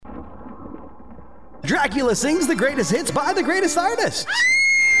Dracula sings the greatest hits by the greatest artists.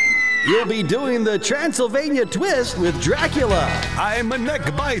 You'll be doing the Transylvania twist with Dracula. I'm a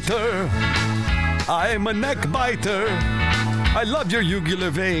neck biter. I'm a neck biter. I love your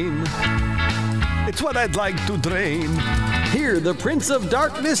jugular vein. It's what I'd like to drain. Hear the Prince of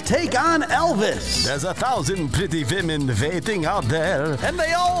Darkness take on Elvis. There's 1,000 pretty women waiting out there, and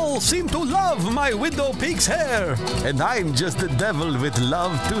they all seem to love my Widow Peak's hair. And I'm just the devil with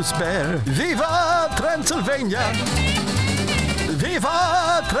love to spare. Viva Transylvania!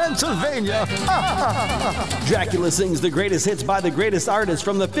 Viva Transylvania! Dracula sings the greatest hits by the greatest artists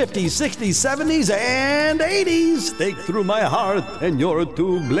from the 50s, 60s, 70s, and 80s. Stake through my heart, and you're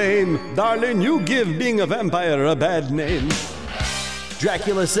to blame. Darling, you give being a vampire a bad name.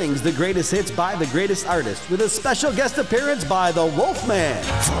 Dracula sings the greatest hits by the greatest artists with a special guest appearance by the Wolfman.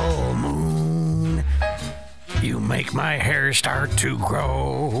 Full moon, you make my hair start to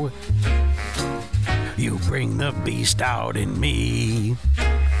grow. You bring the beast out in me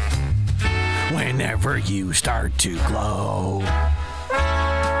whenever you start to glow.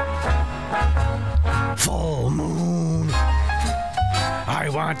 Full moon, I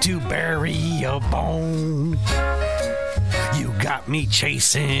want to bury a bone. You got me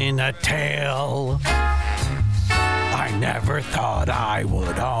chasing a tail I never thought I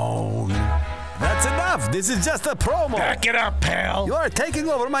would own. That's enough. This is just a promo. Back it up, pal. You are taking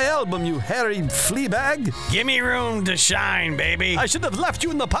over my album, you hairy flea bag. Give me room to shine, baby. I should have left you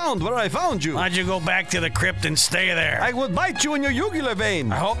in the pound where I found you. Why'd you go back to the crypt and stay there? I would bite you in your jugular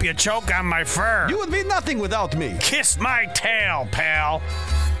vein. I hope you choke on my fur. You would be nothing without me. Kiss my tail, pal.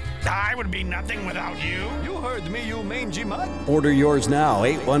 I would be nothing without you. You heard me, you mangy mutt. Order yours now,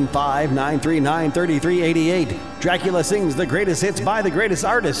 815-939-3388. Dracula sings the greatest hits by the greatest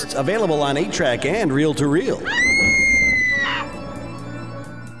artists, available on 8-track and reel-to-reel.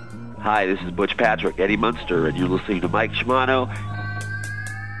 Hi, this is Butch Patrick, Eddie Munster, and you're listening to Mike Tomano.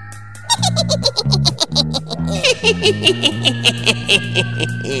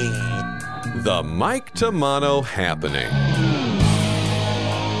 The Mike Tomano Happening.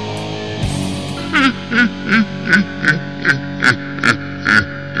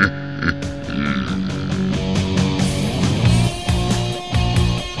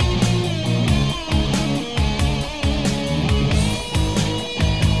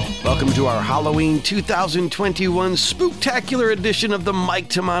 Welcome to our Halloween 2021 spooktacular edition of the Mike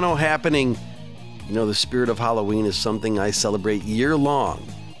Tomano Happening. You know, the spirit of Halloween is something I celebrate year-long.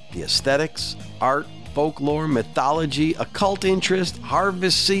 The aesthetics, art, folklore, mythology, occult interest,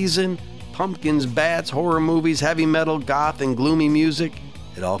 harvest season, pumpkins, bats, horror movies, heavy metal, goth, and gloomy music.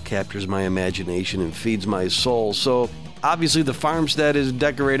 It all captures my imagination and feeds my soul. So, obviously, the farmstead is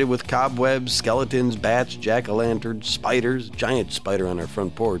decorated with cobwebs, skeletons, bats, jack-o'-lanterns, spiders, giant spider on our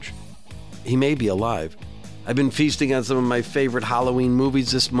front porch. He may be alive. I've been feasting on some of my favorite Halloween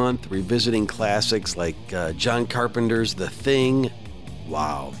movies this month, revisiting classics like John Carpenter's The Thing.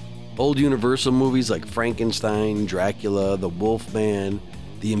 Wow. Old Universal movies like Frankenstein, Dracula, The Wolfman,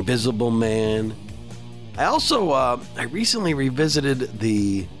 The Invisible Man. I recently revisited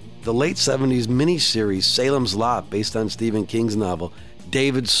the late 70s miniseries Salem's Lot, based on Stephen King's novel.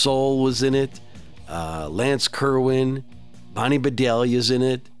 David Soul was in it. Lance Kerwin. Bonnie Bedelia's in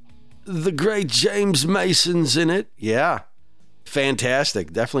it. The great James Mason's in it. Yeah.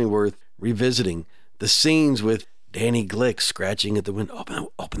 Fantastic. Definitely worth revisiting. The scenes with Danny Glick scratching at the window.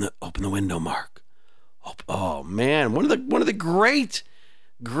 Open the window, Mark. Oh man, one of the great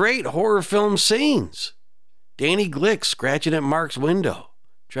horror film scenes. Danny Glick scratching at Mark's window,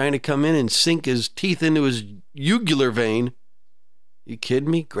 trying to come in and sink his teeth into his jugular vein. You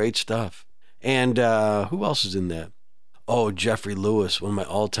kidding me? Great stuff. And who else is in that? Oh, Jeffrey Lewis, one of my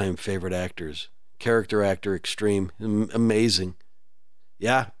all-time favorite actors. Character actor extreme. Amazing.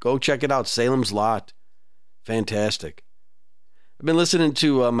 Yeah, go check it out. Salem's Lot. Fantastic. I've been listening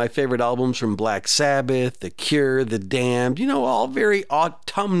to my favorite albums from Black Sabbath, The Cure, The Damned. You know, all very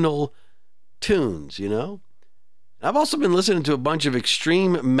autumnal tunes, you know? I've also been listening to a bunch of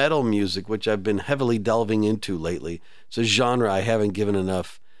extreme metal music, which I've been heavily delving into lately. It's a genre I haven't given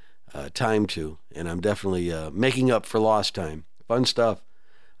enough time to, and I'm definitely making up for lost time. Fun stuff.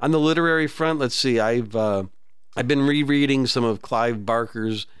 On the literary front, let's see, I've been rereading some of Clive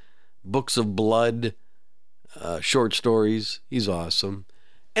Barker's Books of Blood short stories. He's awesome.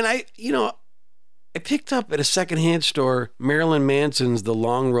 And I picked up at a secondhand store Marilyn Manson's The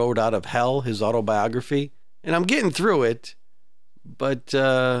Long Road Out of Hell, his autobiography, and I'm getting through it, but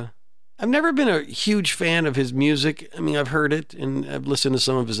I've never been a huge fan of his music. I mean, I've heard it, and I've listened to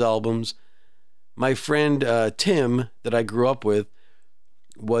some of his albums. My friend Tim, that I grew up with,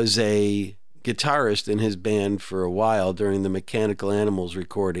 was a guitarist in his band for a while during the Mechanical Animals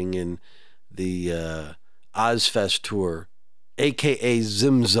recording in the Ozfest tour, a.k.a.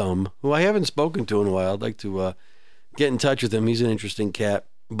 Zim Zum, who I haven't spoken to in a while. I'd like to get in touch with him. He's an interesting cat.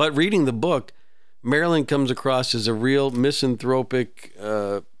 But reading the book, Marilyn comes across as a real misanthropic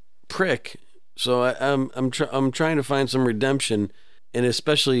prick. So I'm trying to find some redemption, and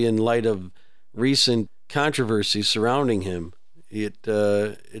especially in light of recent controversy surrounding him,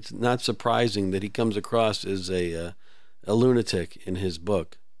 it's not surprising that he comes across as a lunatic in his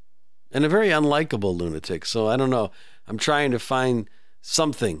book, and a very unlikable lunatic. So I don't know. I'm trying to find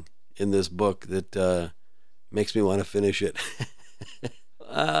something in this book that makes me want to finish it.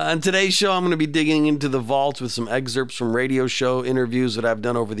 On today's show, I'm going to be digging into the vaults with some excerpts from radio show interviews that I've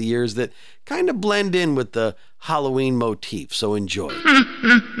done over the years that kind of blend in with the Halloween motif. So enjoy.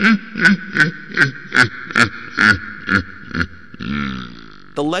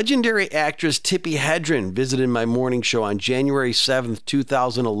 The legendary actress Tipi Hedren visited my morning show on January 7th,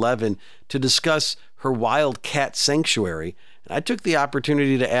 2011 to discuss her wild cat sanctuary, and I took the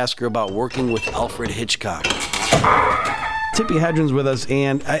opportunity to ask her about working with Alfred Hitchcock. Tipi Hedren's with us,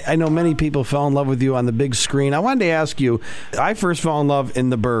 and I know many people fell in love with you on the big screen. I wanted to ask you, I first fell in love in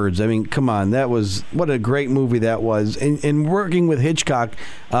The Birds. I mean, come on, what a great movie that was. And working with Hitchcock,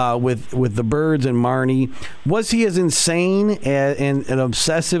 with The Birds and Marnie, was he as insane and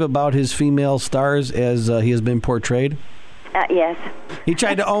obsessive about his female stars as he has been portrayed? Yes. He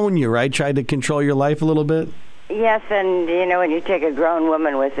tried to own you, right? Tried to control your life a little bit? Yes, and, when you take a grown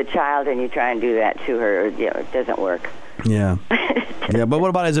woman with a child and you try and do that to her, it doesn't work. Yeah. Yeah, but what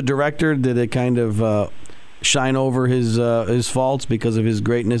about as a director? Did it kind of shine over his faults because of his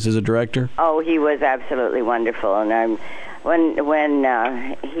greatness as a director? Oh, he was absolutely wonderful. And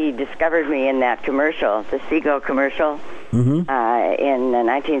when he discovered me in that commercial, the Seagull commercial, in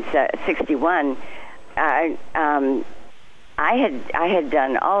 1961, I had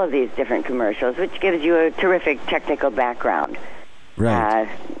done all of these different commercials, which gives you a terrific technical background. Right.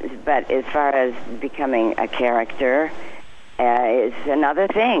 But as far as becoming a character, it's another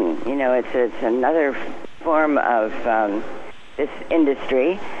thing. It's another form of this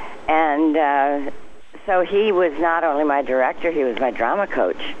industry. And so he was not only my director, he was my drama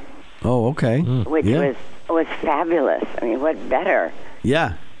coach. Oh, okay. Which was fabulous. I mean, what better?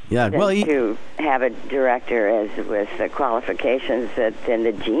 Yeah. Yeah. Well, to have a director with the qualifications and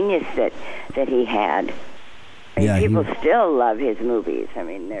the genius that he had. People still love his movies. I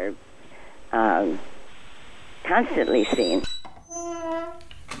mean, they're constantly seen.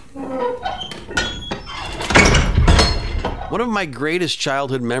 One of my greatest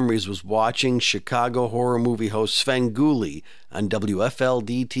childhood memories was watching Chicago horror movie host Svengoolie on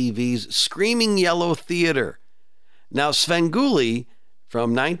WFLD TV's Screaming Yellow Theater. Now, Svengoolie,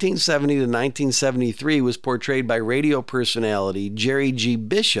 from 1970 to 1973, was portrayed by radio personality Jerry G.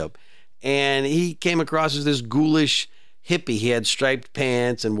 Bishop, and he came across as this ghoulish hippie. He had striped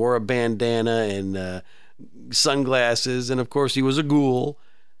pants and wore a bandana and sunglasses, and of course he was a ghoul.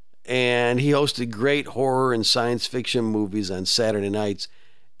 And he hosted great horror and science fiction movies on Saturday nights.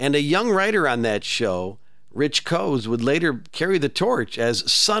 And a young writer on that show, Rich Coase, would later carry the torch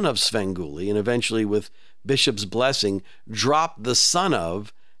as son of Svengoolie, and eventually, with Bishop's blessing, drop the son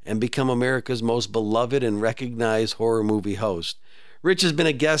of and become America's most beloved and recognized horror movie host. Rich has been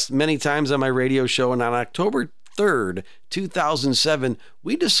a guest many times on my radio show, and on October 3rd, 2007,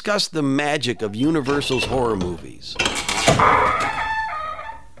 we discussed the magic of Universal's horror movies.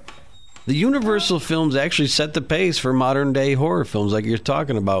 The Universal films actually set the pace for modern-day horror films, like you're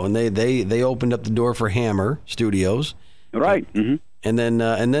talking about, when they opened up the door for Hammer Studios. Right. Mm-hmm. And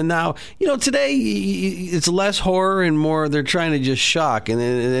then now, today it's less horror and more they're trying to just shock, and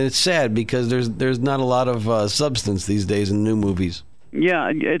it's sad because there's not a lot of substance these days in new movies.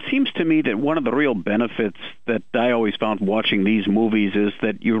 Yeah, it seems to me that one of the real benefits that I always found watching these movies is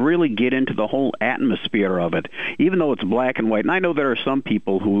that you really get into the whole atmosphere of it, even though it's black and white. And I know there are some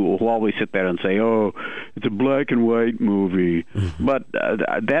people who always sit there and say, oh, it's a black and white movie. Mm-hmm. But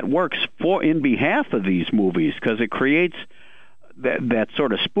that works in behalf of these movies because it creates that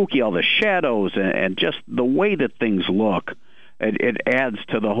sort of spooky, all the shadows and just the way that things look. It adds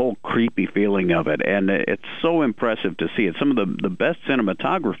to the whole creepy feeling of it, and it's so impressive to see it. Some of the best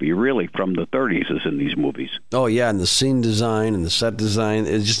cinematography, really, from the 30s is in these movies. Oh, yeah, and the scene design and the set design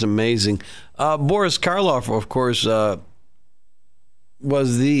is just amazing. Boris Karloff, of course,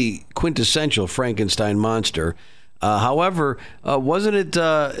 was the quintessential Frankenstein monster. However, wasn't it?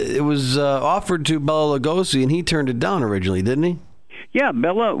 It was offered to Bela Lugosi, and he turned it down originally, didn't he? Yeah,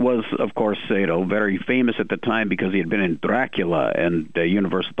 Bela was, of course, very famous at the time because he had been in Dracula, and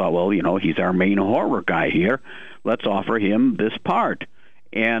Universal thought, well, he's our main horror guy here. Let's offer him this part.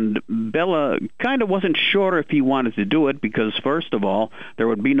 And Bela kind of wasn't sure if he wanted to do it because, first of all, there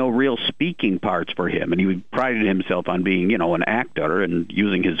would be no real speaking parts for him, and he prided himself on being, an actor and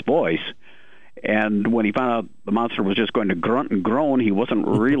using his voice. And when he found out the monster was just going to grunt and groan, he wasn't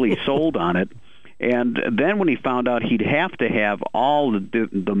really sold on it. And then when he found out he'd have to have all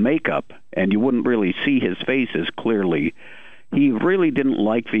the makeup, and you wouldn't really see his face as clearly, he really didn't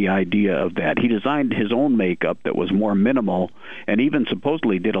like the idea of that. He designed his own makeup that was more minimal, and even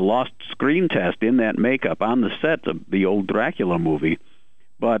supposedly did a lost screen test in that makeup on the set of the old Dracula movie.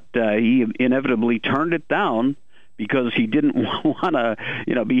 But he inevitably turned it down because he didn't want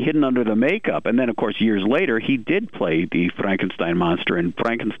to, be hidden under the makeup. And then, of course, years later, he did play the Frankenstein monster in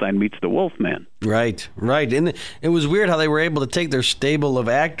Frankenstein Meets the Wolfman. Right. And it was weird how they were able to take their stable of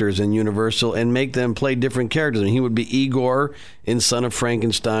actors in Universal and make them play different characters. And he would be Igor in Son of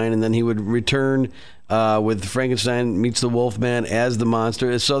Frankenstein, and then he would return with Frankenstein Meets the Wolfman as the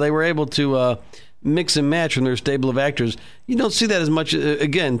monster. So they were able to mix and match from their stable of actors. You don't see that as much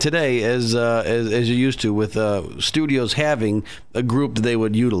again today as you used to with studios having a group that they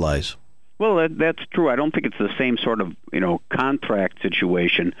would utilize. Well, that's true. I don't think it's the same sort of contract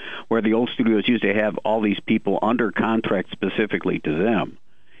situation where the old studios used to have all these people under contract specifically to them.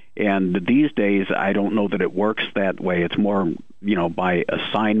 And these days, I don't know that it works that way. It's more, by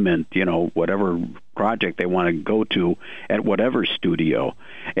assignment, whatever project they want to go to at whatever studio.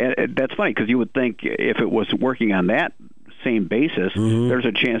 And that's funny because you would think if it was working on that same basis, there's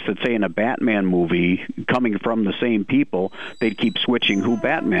a chance that, say, in a Batman movie coming from the same people, they'd keep switching who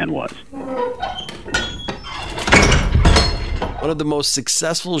Batman was. One of the most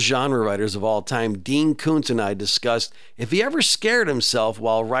successful genre writers of all time, Dean Koontz, and I discussed if he ever scared himself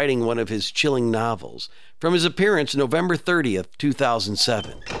while writing one of his chilling novels. From his appearance November 30th,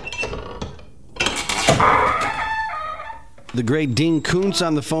 2007. The great Dean Koontz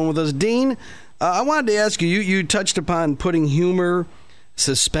on the phone with us. Dean, I wanted to ask you, you touched upon putting humor,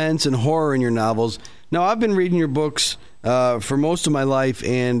 suspense, and horror in your novels. Now, I've been reading your books for most of my life,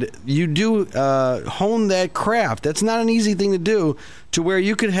 and you do hone that craft. That's not an easy thing to do, to where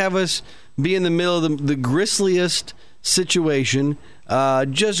you could have us be in the middle of the grisliest situation,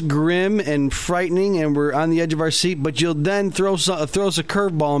 just grim and frightening, and we're on the edge of our seat, but you'll then throw us a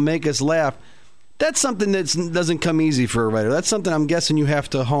curveball and make us laugh. That's something that doesn't come easy for a writer. That's something I'm guessing you have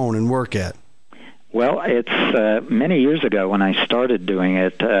to hone and work at. Well, it's many years ago when I started doing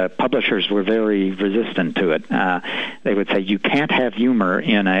it, publishers were very resistant to it. They would say, you can't have humor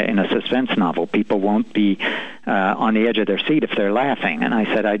in a suspense novel. People won't be on the edge of their seat if they're laughing. And I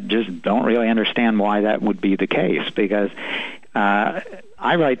said, I just don't really understand why that would be the case, because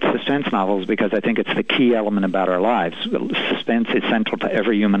I write suspense novels because I think it's the key element about our lives. Suspense is central to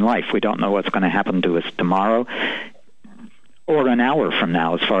every human life. We don't know what's going to happen to us tomorrow or an hour from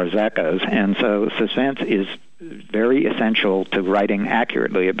now, as far as that goes. And so suspense is very essential to writing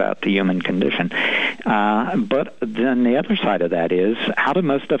accurately about the human condition. But then the other side of that is, how do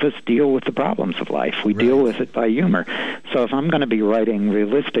most of us deal with the problems of life? We deal with it by humor. So if I'm going to be writing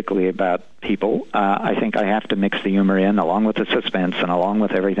realistically about people, I think I have to mix the humor in along with the suspense and along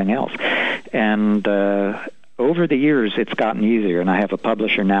with everything else. And over the years, it's gotten easier, and I have a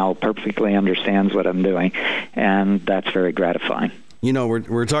publisher now who perfectly understands what I'm doing, and that's very gratifying.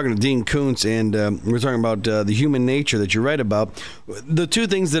 We're talking to Dean Koontz, and we're talking about the human nature that you write about. The two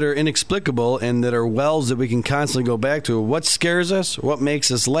things that are inexplicable and that are wells that we can constantly go back to: what scares us, what makes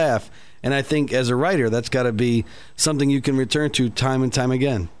us laugh. And I think as a writer, that's got to be something you can return to time and time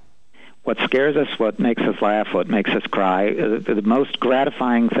again. What scares us, what makes us laugh, what makes us cry. The most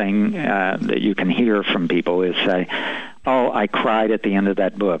gratifying thing that you can hear from people is say, oh, I cried at the end of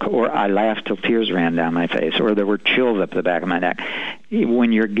that book, or I laughed till tears ran down my face, or there were chills up the back of my neck.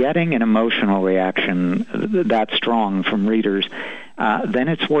 When you're getting an emotional reaction that strong from readers, then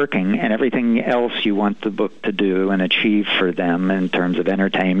it's working, and everything else you want the book to do and achieve for them in terms of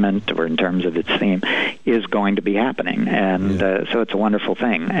entertainment or in terms of its theme is going to be happening. And so it's a wonderful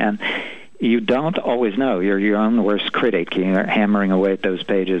thing. And you don't always know. You're your own worst critic. You're hammering away at those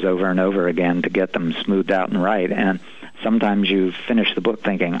pages over and over again to get them smoothed out and right. And sometimes you finish the book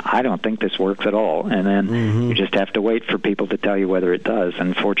thinking, I don't think this works at all. And then you just have to wait for people to tell you whether it does.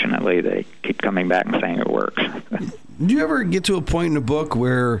 And fortunately, they keep coming back and saying it works. Do you ever get to a point in a book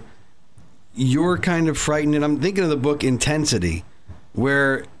where you're kind of frightened? And I'm thinking of the book Intensity,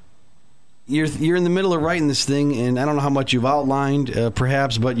 where you're in the middle of writing this thing, and I don't know how much you've outlined,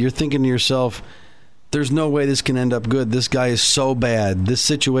 perhaps, but you're thinking to yourself, there's no way this can end up good. This guy is so bad. This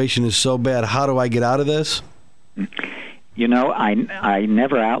situation is so bad. How do I get out of this? You know, I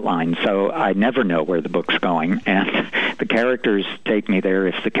never outline, so I never know where the book's going, and the characters take me there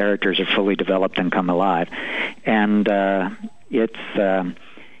if the characters are fully developed and come alive. And it's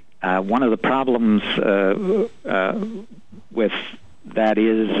one of the problems with that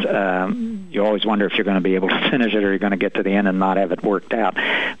is you always wonder if you're going to be able to finish it or you're going to get to the end and not have it worked out.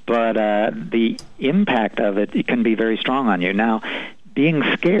 But the impact of it can be very strong on you. Now, being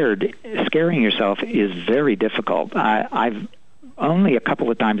scaring yourself is very difficult. I've only a couple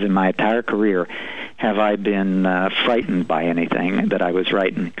of times in my entire career have I been frightened by anything that I was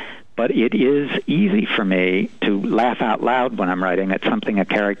writing. But it is easy for me to laugh out loud when I'm writing at something a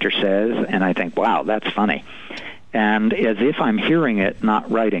character says, and I think, wow, that's funny. And as if I'm hearing it,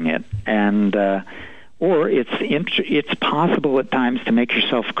 not writing it. And or it's possible at times to make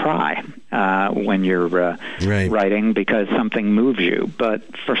yourself cry when you're writing because something moves you. But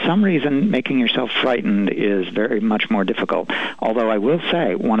for some reason, making yourself frightened is very much more difficult. Although I will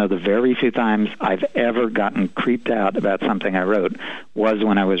say, one of the very few times I've ever gotten creeped out about something I wrote was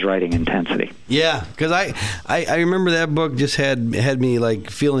when I was writing Intensity. Yeah, because I remember that book just had me like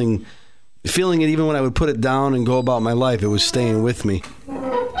feeling it even when I would put it down and go about my life. It was staying with me.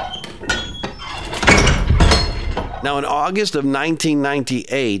 Now, in August of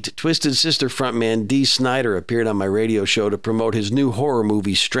 1998, Twisted Sister frontman Dee Snider appeared on my radio show to promote his new horror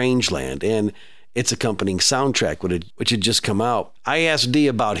movie, Strangeland, and its accompanying soundtrack, which had just come out. I asked Dee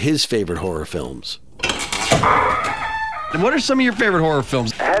about his favorite horror films. What are some of your favorite horror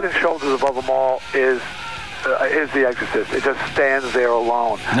films? Head and shoulders above them all is The Exorcist. It just stands there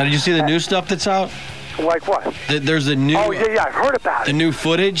alone. Now, did you see the new stuff that's out? Like what? There's a new. Oh yeah, I've heard about it. The new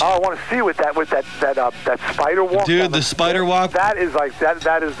footage. Oh, I want to see with that spider walk. Dude, the spider walk. That is like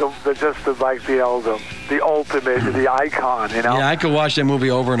that is the ultimate, the icon. You know. Yeah, I could watch that movie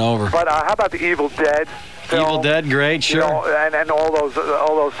over and over. But how about the Evil Dead? Evil Dead, great, sure. You know, and all those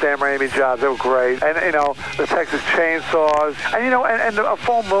Sam Raimi jobs, they were great. And the Texas Chainsaws, and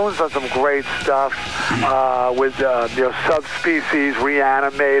Full Moon's done some great stuff with Subspecies,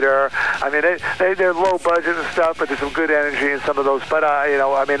 Reanimator. I mean, they're low budget and stuff, but there's some good energy in some of those. But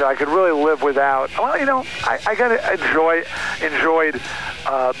I could really live without. Well, I gotta enjoyed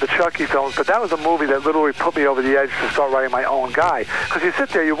the Chucky films, but that was a movie that literally put me over the edge to start writing my own guy. Because you sit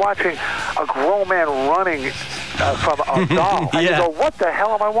there, you're watching a grown man running from a doll, and you go, what the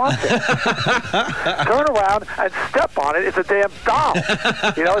hell am I watching? Turn around and step on it. It's a damn doll.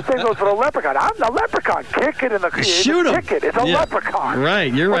 The same goes for the leprechaun. I'm the leprechaun. Kick it in the shoot him. Kick it. It's a leprechaun.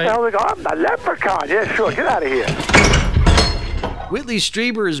 Right, you're right. What the hell? I'm the leprechaun. Yeah, sure. Get out of here. Whitley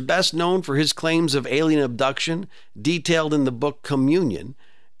Streiber is best known for his claims of alien abduction, detailed in the book Communion.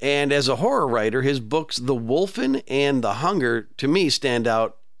 And as a horror writer, his books The Wolfen and The Hunger, to me, stand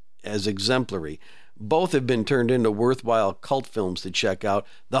out as exemplary. Both have been turned into worthwhile cult films to check out.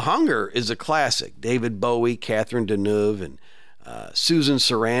 The Hunger is a classic. David Bowie, Catherine Deneuve, and Susan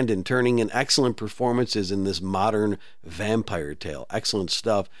Sarandon turning in excellent performances in this modern vampire tale. Excellent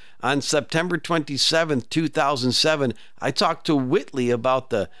stuff. On September 27th, 2007, I talked to Whitley about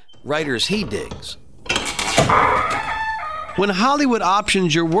the writers he digs. When Hollywood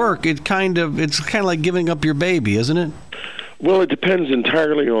options your work, it's kind of like giving up your baby, isn't it? Well, it depends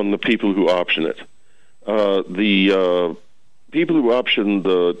entirely on the people who option it. The people who optioned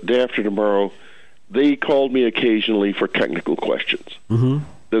the Day After Tomorrow, they called me occasionally for technical questions. Mm-hmm.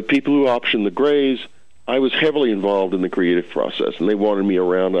 The people who optioned the Greys, I was heavily involved in the creative process, and they wanted me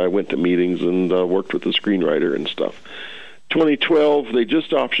around. I went to meetings and worked with the screenwriter and stuff. 2012, they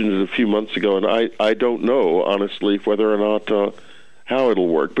just optioned it a few months ago, and I don't know, honestly, whether or not how it'll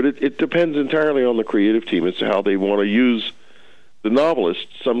work. But it depends entirely on the creative team as to how they want to use the novelists.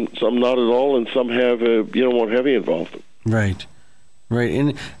 Some not at all, and some have more heavy involvement. Right.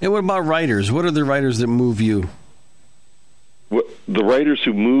 And what about writers? What are the writers that move you? What, the writers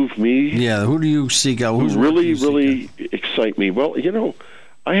who move me? Yeah, who do you seek out? Who really excite me? Well,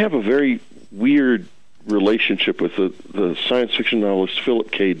 I have a very weird relationship with the science fiction novelist Philip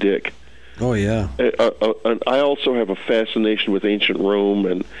K. Dick. Oh, yeah. And I also have a fascination with ancient Rome,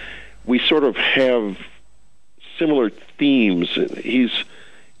 and we sort of have similar themes.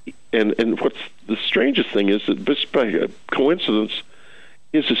 And what's the strangest thing is that just by coincidence,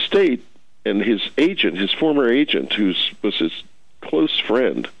 his estate and his agent, his former agent, who was his close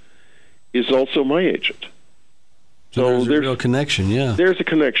friend, is also my agent. So there's a real connection, yeah. There's a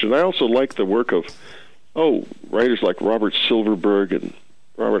connection. I also like the work of writers like Robert Silverberg and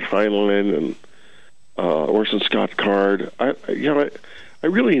Robert Heinlein and Orson Scott Card. I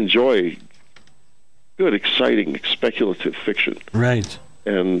really enjoy good, exciting, speculative fiction. Right.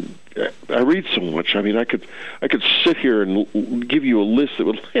 And I read so much. I mean, I could sit here and give you a list that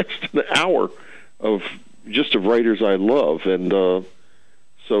would last an hour of writers I love, and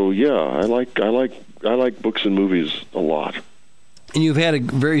so yeah, I like books and movies a lot. And you've had a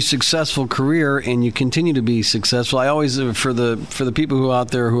very successful career, and you continue to be successful. I always, for the people who out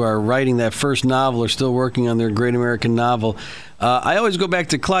there who are writing that first novel or still working on their great American novel, I always go back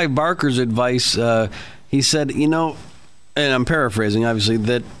to Clive Barker's advice. He said, and I'm paraphrasing, obviously,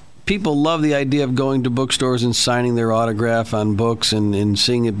 that people love the idea of going to bookstores and signing their autograph on books and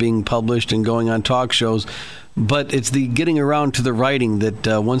seeing it being published and going on talk shows. But it's the getting around to the writing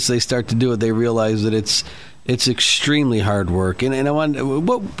that once they start to do it, they realize that it's extremely hard work. And I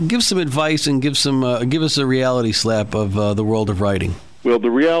want give some advice and give us a reality slap of the world of writing. Well,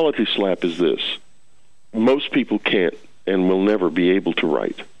 the reality slap is this: most people can't and will never be able to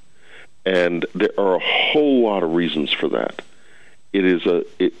write, and there are a whole lot of reasons for that. It is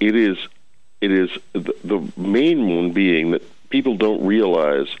the main one being that people don't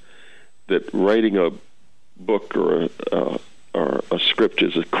realize that writing a book or a script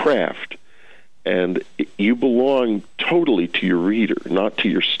is a craft, and you belong totally to your reader, not to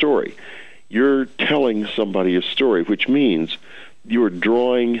your story. You're telling somebody a story, which means you're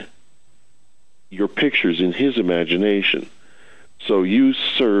drawing your pictures in his imagination. So you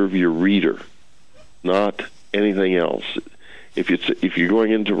serve your reader, not anything else. If you're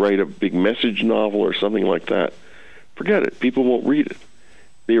going in to write a big message novel or something like that, forget it. People won't read it.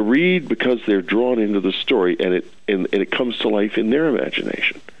 They read because they're drawn into the story, and it comes to life in their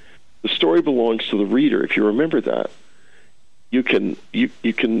imagination. The story belongs to the reader. If you remember that, you can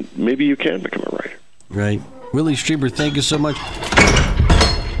maybe you can become a writer. Right. Whitley Streiber, thank you so much.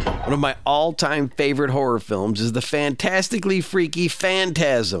 One of my all-time favorite horror films is the fantastically freaky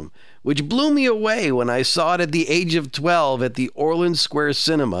Phantasm, which blew me away when I saw it at the age of 12 at the Orland Square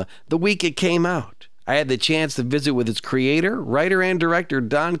Cinema the week it came out. I had the chance to visit with its creator, writer, and director,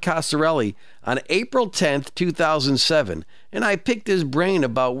 Don Coscarelli, on April 10th, 2007, and I picked his brain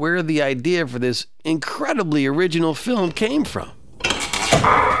about where the idea for this incredibly original film came from.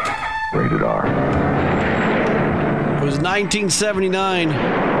 Rated R. It was 1979.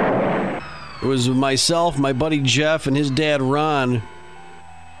 It was myself, my buddy Jeff, and his dad Ron.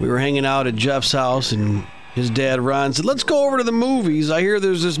 We were hanging out at Jeff's house, and his dad Ron said, "Let's go over to the movies. I hear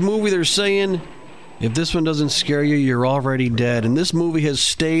there's this movie they're saying, if this one doesn't scare you, you're already dead." And this movie has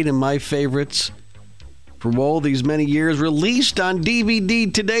stayed in my favorites for all these many years. Released on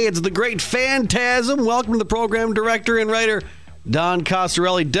DVD today, it's the great Phantasm. Welcome to the program, director and writer, Don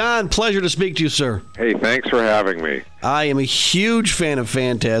Coscarelli. Don, pleasure to speak to you, sir. Hey, thanks for having me. I am a huge fan of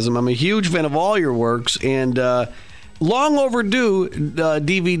Phantasm. I'm a huge fan of all your works, and long overdue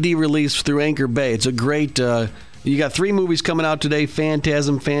DVD release through Anchor Bay. It's a great... you got 3 movies coming out today: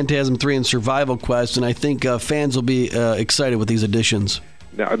 Phantasm, Phantasm 3, and Survival Quest, and I think fans will be excited with these additions.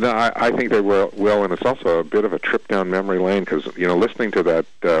 No, I think they will, and it's also a bit of a trip down memory lane because, listening to that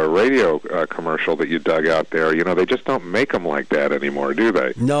radio commercial that you dug out there, they just don't make them like that anymore, do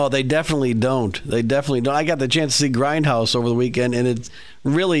they? No, they definitely don't. I got the chance to see Grindhouse over the weekend, and it's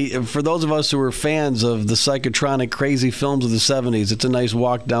really, for those of us who are fans of the psychotronic, crazy films of the 70s, it's a nice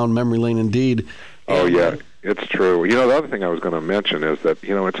walk down memory lane indeed. Oh, yeah. It's true. The other thing I was going to mention is that,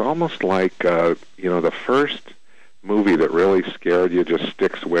 it's almost like, the first movie that really scared you just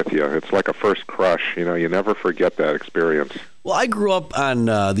sticks with you. It's like a first crush. You never forget that experience. Well, I grew up on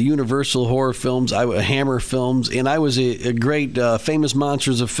the Universal horror films, Hammer films, and I was a great Famous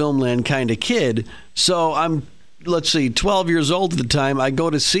Monsters of Filmland kind of kid. So I'm, 12 years old at the time. I go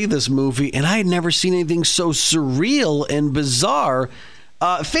to see this movie, and I had never seen anything so surreal and bizarre.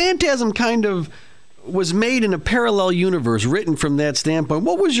 Phantasm kind of was made in a parallel universe, written from that standpoint.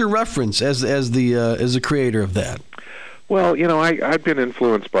 What was your reference as the creator of that? Well, I've been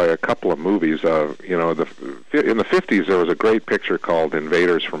influenced by a couple of movies. In the 50s, there was a great picture called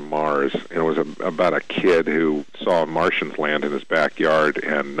Invaders from Mars, and it was about a kid who saw Martians land in his backyard,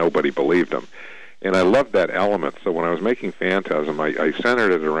 and nobody believed him. And I loved that element. So when I was making Phantasm, I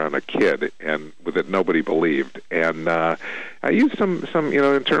centered it around a kid, and that nobody believed. And I used some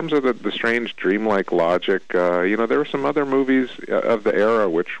in terms of the strange dreamlike logic. There were some other movies of the era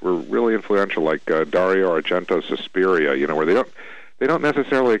which were really influential, like Dario Argento's Suspiria. Where they don't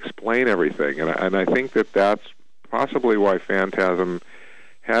necessarily explain everything, and I think that's possibly why Phantasm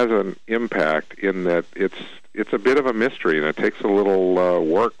has an impact in that it's a bit of a mystery, and it takes a little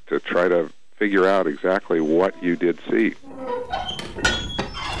work to try to figure out exactly what you did see.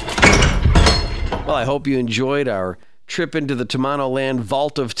 Well, I hope you enjoyed our trip into the TomanoLand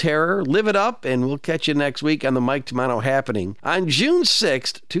Vault of Terror. Live it up, and we'll catch you next week on the Mike Tomano Happening. On June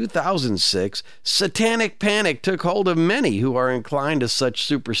 6th, 2006, satanic panic took hold of many who are inclined to such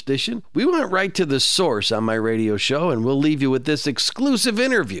superstition. We went right to the source on my radio show, and we'll leave you with this exclusive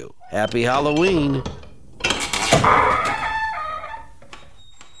interview. Happy Halloween.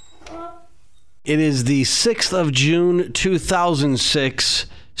 It is the 6th of June, 2006.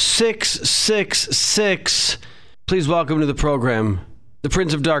 666. Please welcome to the program the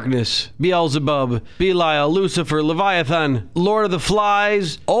Prince of Darkness, Beelzebub, Belial, Lucifer, Leviathan, Lord of the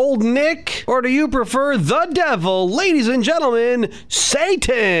Flies, Old Nick, or do you prefer the Devil? Ladies and gentlemen,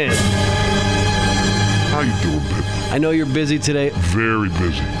 Satan! How you doing, babe? I know you're busy today. Very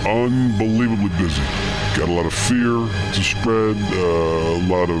busy. Unbelievably busy. Got a lot of fear to spread, a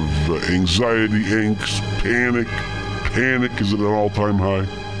lot of anxiety, angst, panic. Panic is at an all-time high.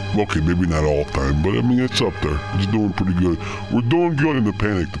 Okay, maybe not all time, but I mean, it's up there. It's doing pretty good. We're doing good in the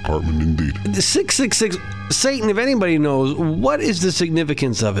panic department, indeed. The 666, Satan, if anybody knows, what is the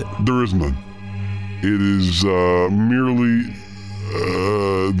significance of it? There is none. It is merely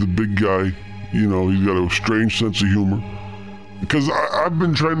the big guy. You know, he's got a strange sense of humor. Because I've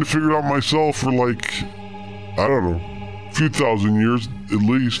been trying to figure it out myself for like, I don't know, a few thousand years at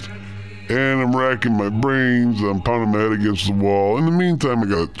least. And I'm racking my brains, I'm pounding my head against the wall. In the meantime, I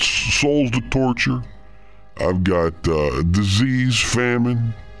got souls to torture. I've got disease,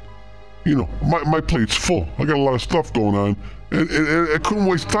 famine. You know, my plate's full. I got a lot of stuff going on. And I couldn't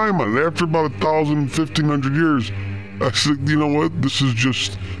waste time on it. After about 1,000, 1,500 years, I said, you know what, this is a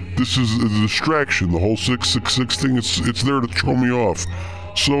distraction. The whole 666 thing, it's there to throw me off.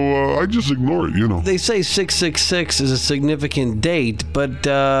 So I just ignore it, you know. They say 666 is a significant date, but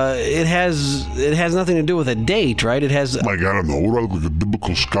it has nothing to do with a date, right? It has... Like, I don't know. What do I look like, a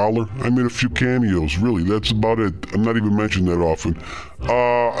biblical scholar? I made a few cameos, really. That's about it. I'm not even mentioned that often. And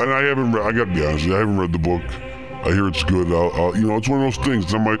I gotta be honest, I haven't read the book. I hear it's good. You know, it's one of those things.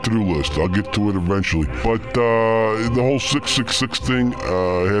 It's on my to-do list. I'll get to it eventually. But the whole 666 thing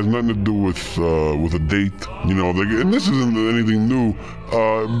has nothing to do with a date. You know, and this isn't anything new.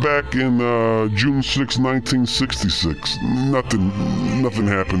 Back in June 6, 1966, nothing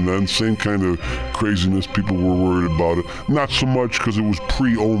happened then. Same kind of craziness. People were worried about it. Not so much because it was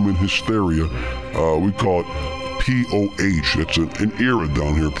pre-omen hysteria. We call it POH. That's an era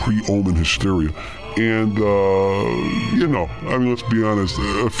down here. Pre-omen hysteria. And, you know, I mean, let's be honest,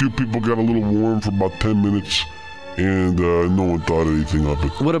 a few people got a little warm for about 10 minutes, and no one thought anything of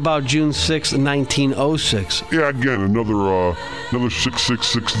it. What about June 6, 1906? Yeah, again, another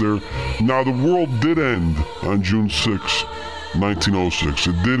 666 there. Now, the world did end on June 6, 1906.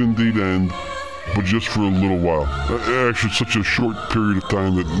 It did indeed end, but just for a little while. Actually, such a short period of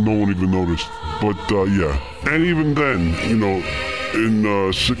time that no one even noticed. But, yeah. And even then, you know, in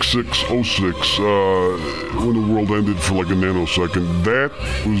 6606, when the world ended for like a nanosecond, that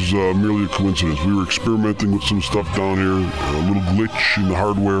was merely a coincidence. We were experimenting with some stuff down here, a little glitch in the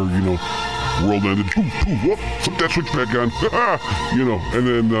hardware, you know. World ended, whoop, flip that switch back on, you know. And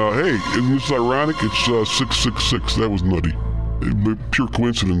then, hey, isn't this ironic? It's 666. That was nutty. Pure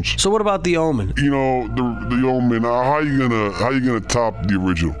coincidence. So what about the Omen? You know, the Omen. How you gonna top the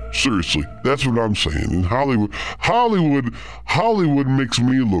original? Seriously, that's what I'm saying. And Hollywood makes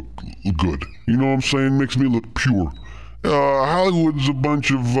me look good. You know what I'm saying? Makes me look pure. Hollywood's a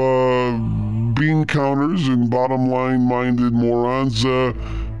bunch of bean counters and bottom line minded morons.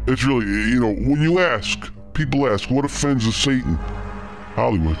 It's really, you know, when people ask, what offends a Satan?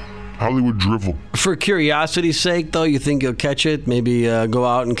 Hollywood drivel. For curiosity's sake, though, you think you'll catch it? Maybe go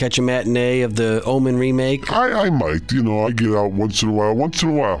out and catch a matinee of the Omen remake? I might. You know, I get out once in a while.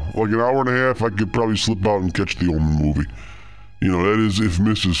 Like an hour and a half, I could probably slip out and catch the Omen movie. You know, that is if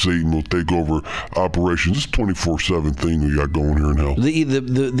Mrs. Satan will take over operations. This 24/7 thing we got going here in hell.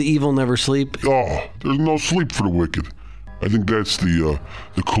 The evil never sleep? Oh, there's no sleep for the wicked. I think that's the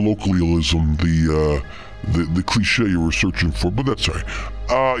colloquialism, the cliche you were searching for, but that's all right.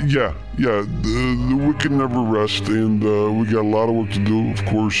 The wicked never rest, and we got a lot of work to do. Of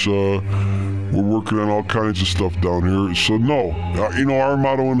course, we're working on all kinds of stuff down here. So no, you know our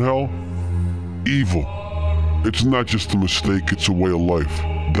motto in hell? Evil. It's not just a mistake, it's a way of life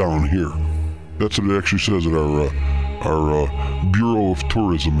down here. That's what it actually says at our Bureau of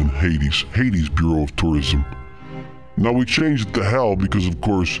Tourism in Hades Bureau of Tourism. Now, we changed it to hell because, of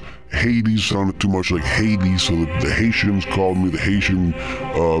course, Hades sounded too much like Hades, so the Haitians called me, the Haitian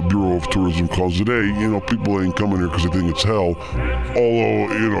Bureau of Tourism calls it, hey, you know, people ain't coming here because they think it's hell.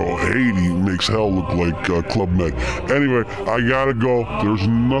 Although, you know, Haiti makes hell look like Club Med. Anyway, I gotta go. There's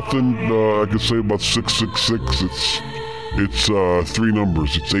nothing I can say about 666. It's 3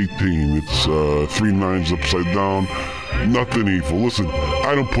 numbers. It's 18. It's 3 nines upside down. Nothing evil. Listen,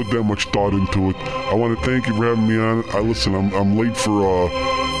 I don't put that much thought into it. I want to thank you for having me on. Listen, I'm late for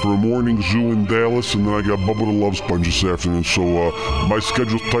a morning zoo in Dallas, and then I got Bubba the Love Sponge this afternoon. So my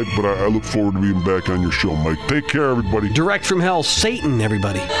schedule's tight, but I look forward to being back on your show, Mike. Take care, everybody. Direct from hell, Satan,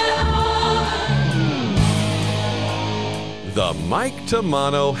 everybody. The Mike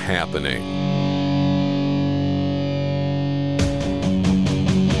Tomano Happening.